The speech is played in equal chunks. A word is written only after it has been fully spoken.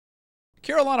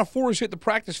Carolina Forest hit the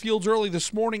practice fields early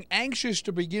this morning, anxious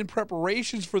to begin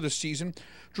preparations for the season.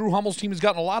 Drew Hummel's team has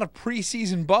gotten a lot of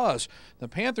preseason buzz. The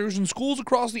Panthers and schools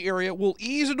across the area will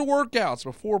ease into workouts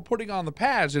before putting on the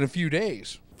pads in a few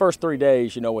days. First 3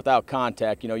 days, without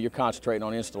contact, you're concentrating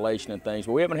on installation and things,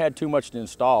 but we haven't had too much to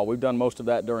install. We've done most of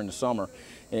that during the summer,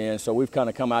 and so we've kind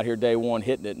of come out here day one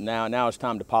hitting it, and now it's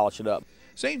time to polish it up.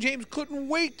 St. James couldn't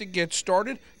wait to get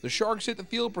started. The Sharks hit the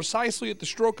field precisely at the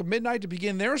stroke of midnight to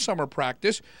begin their summer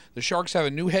practice. The Sharks have a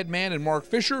new head man in Mark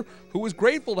Fisher, who was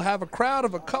grateful to have a crowd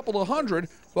of a couple of hundred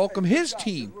welcome his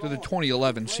team to the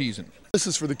 2011 season. This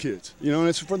is for the kids, and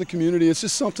it's for the community. It's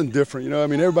just something different,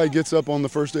 everybody gets up on the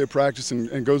first day of practice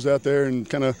and goes out there and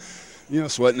kind of,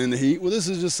 sweating in the heat. Well, this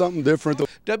is just something different.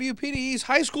 WPDE's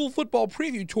high school football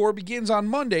preview tour begins on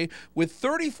Monday with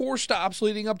 34 stops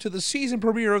leading up to the season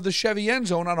premiere of the Chevy End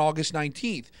Zone on August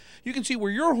 19th. You can see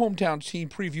where your hometown team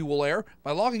preview will air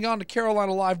by logging on to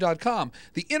CarolinaLive.com,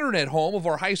 the internet home of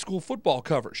our high school football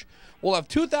coverage. We'll have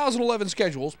 2011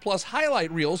 schedules plus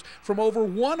highlight reels from over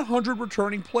 100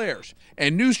 returning players.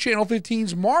 And News Channel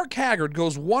 15's Mark Haggard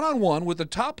goes one-on-one with the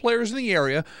top players in the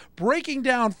area, breaking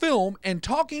down film and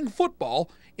talking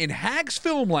football in Hag's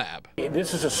Film Lab.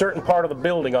 This is a certain part of the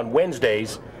building on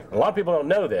Wednesdays. A lot of people don't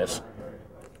know this.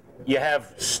 You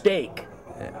have steak.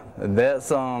 Yeah,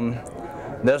 that's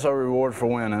our reward for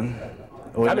winning.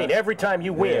 Every time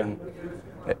you win,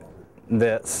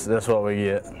 that's what we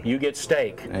get. You get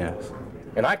steak. Yes.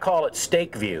 And I call it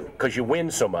steak view because you win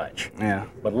so much. Yeah.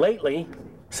 But lately,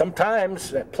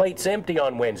 sometimes that plate's empty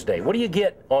on Wednesday. What do you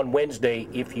get on Wednesday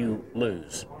if you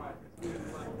lose?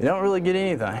 You don't really get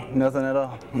anything, nothing at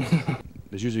all.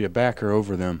 There's usually a backer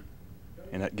over them,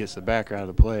 and that gets the backer out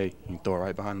of the play. You can throw it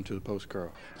right behind them to the post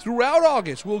curl. Throughout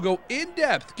August, we'll go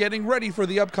in-depth getting ready for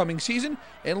the upcoming season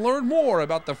and learn more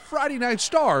about the Friday Night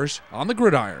Stars on the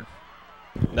gridiron.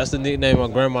 That's the nickname my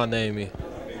grandma named me.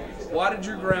 Why did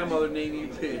your grandmother name you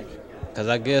Pig? Because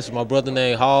I guess my brother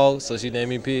named Hog, so she named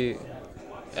me Pig.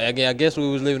 I guess we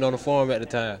was living on the farm at the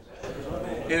time.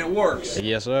 And it works?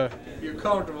 Yes, sir. You're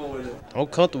comfortable with it? I'm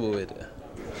comfortable with it.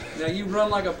 Now, you run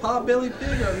like a pot-belly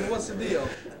pig, or what's the deal?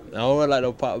 I don't run like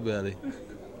no pot belly.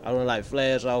 I run like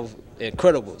Flash off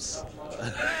Incredibles.